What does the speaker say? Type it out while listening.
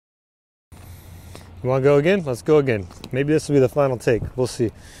You want to go again? Let's go again. Maybe this will be the final take. We'll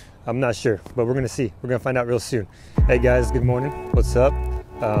see. I'm not sure, but we're going to see. We're going to find out real soon. Hey guys, good morning. What's up?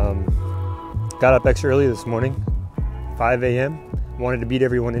 Got up extra early this morning, 5 a.m. Wanted to beat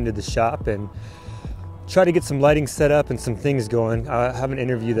everyone into the shop and try to get some lighting set up and some things going. I have an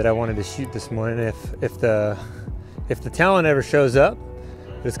interview that I wanted to shoot this morning. If the talent ever shows up,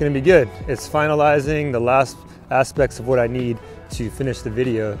 it's going to be good. It's finalizing the last aspects of what I need to finish the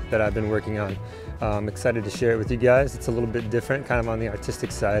video that I've been working on. I'm excited to share it with you guys. It's a little bit different, kind of on the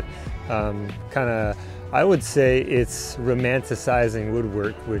artistic side. I would say it's romanticizing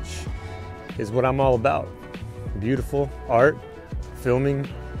woodwork, which is what I'm all about. Beautiful art, filming,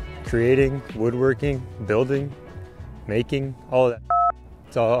 creating, woodworking, building, making, all of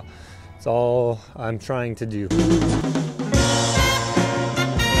that. It's all I'm trying to do.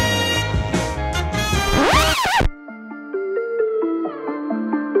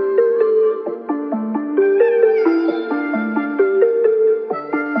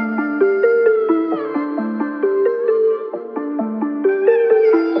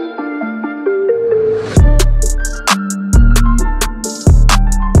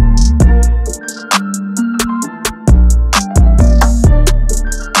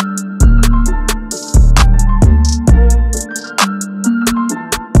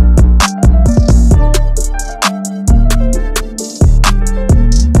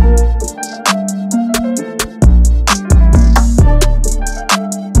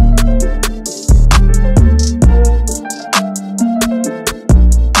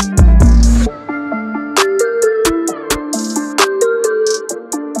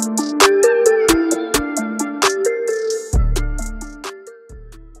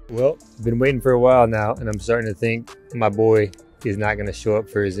 Well, I've been waiting for a while now, and I'm starting to think my boy is not going to show up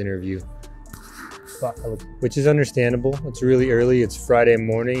for his interview. Which is understandable. It's really early. It's Friday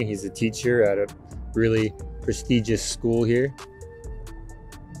morning. He's a teacher at a really prestigious school here.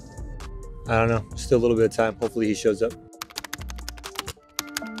 I don't know. Still a little bit of time. Hopefully he shows up.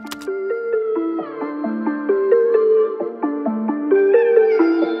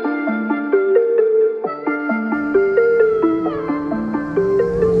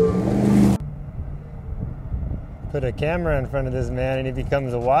 Put a camera in front of this man and he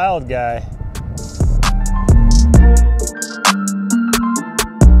becomes a wild guy.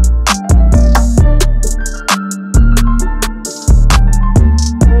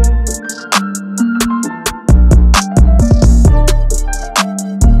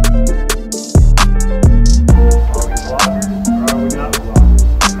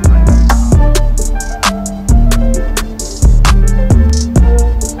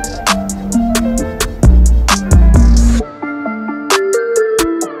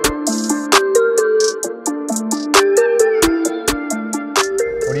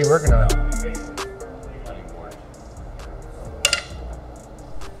 What are you working on?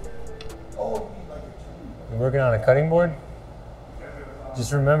 You're working on a cutting board?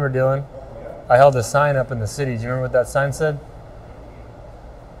 Just remember, Dylan, I held a sign up in the city. Do you remember what that sign said?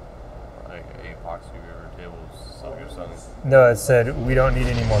 Like epoxy river tables or something? No, it said, we don't need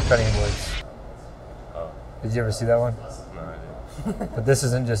any more cutting boards. Oh. Did you ever see that one? No, I didn't. But this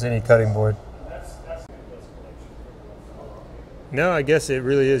isn't just any cutting board. No, I guess it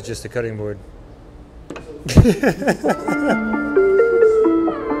really is just a cutting board.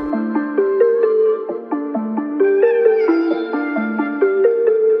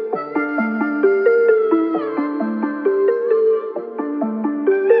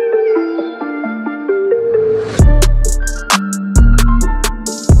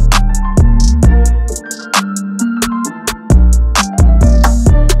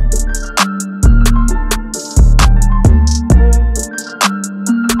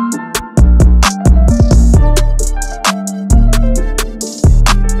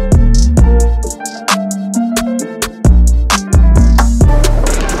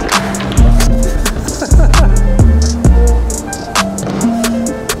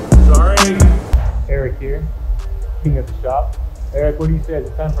 Here, king of the shop. Eric, what do you say? Is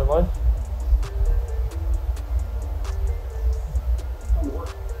it time for lunch?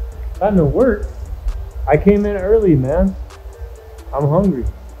 Time to work? I came in early, man. I'm hungry.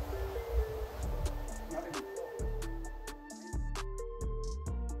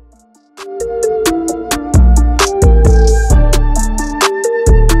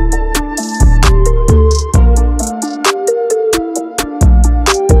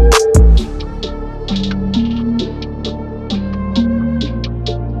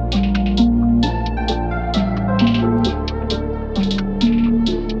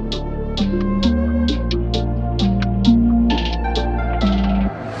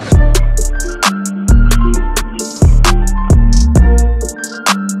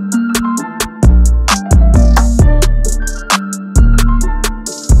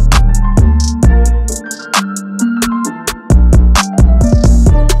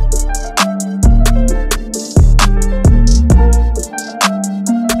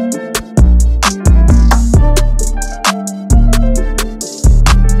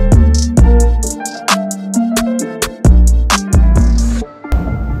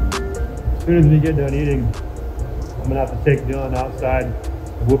 soon as we get done eating, I'm gonna have to take Dylan outside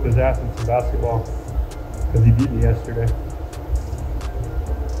and whoop his ass in some basketball because he beat me yesterday.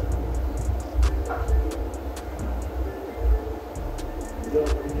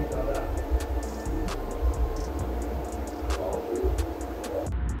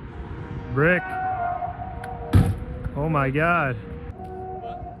 Brick. Oh my God.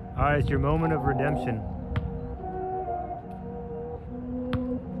 All right, it's your moment of redemption.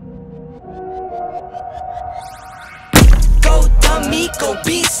 Go dummy, go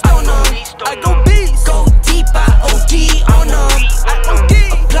beast on them. I go beast. Go deep, I OD on them. I OD.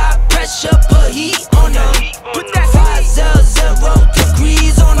 Apply pressure, put heat on them. Put that 500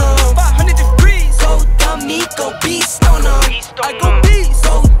 degrees on them. 500 degrees. Go dummy, go beast on them. I go beast.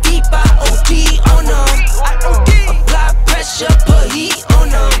 Go deep, I OD on them. I OD. Apply pressure, put heat on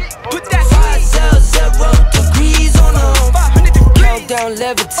them. Put that 500 degrees on them. 500 degrees. Countdown,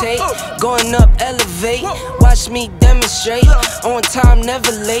 levitate. Going up, elevate. Watch me demonstrate. On time,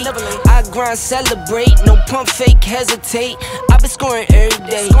 never late. I grind, celebrate. No pump, fake, hesitate. I've been scoring every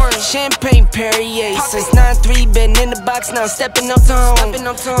day. Champagne Perrier. Since 9-3, been in the box, now I'm stepping up to home.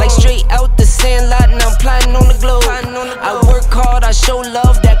 Like straight out the sandlot, now I'm plotting on the globe. I work hard, I show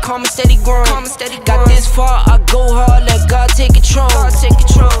love, that calm and steady grind. Got this far, I go hard, let God take control.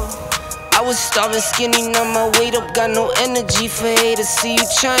 I was starving skinny, now my weight up, got no energy for haters. See you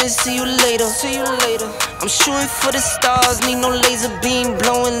trying, see you later. I'm shooting for the stars, need no laser beam,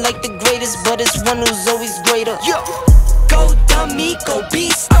 blowing like the greatest, but it's one who's always greater. Go dummy, go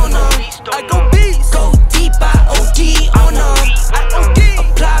beast on them. I go beast. Go deep, I OD on them. I OD.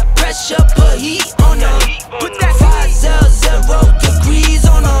 Apply pressure, put heat on them. Put that 500 degrees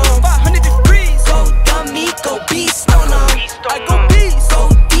on them. 500 degrees. Go dummy, go beast on them. I go beast.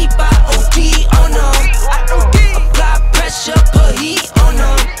 Go deep, I OD on them. I OD. Apply pressure, put heat on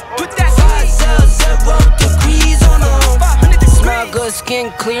them. Put that 500 degrees on them. 500 degrees. Smile good,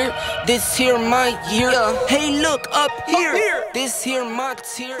 skin clear. This here my year. Hey, look up here. This here my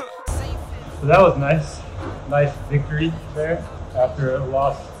tier. So that was nice. Nice victory there after a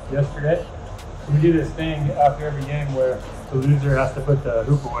loss yesterday. So we do this thing after every game where the loser has to put the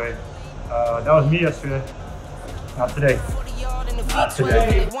hoop away. That was me yesterday. Not today. Not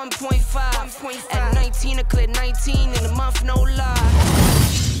today. 1.5 at 19, I cleared 19 in a month, no lie.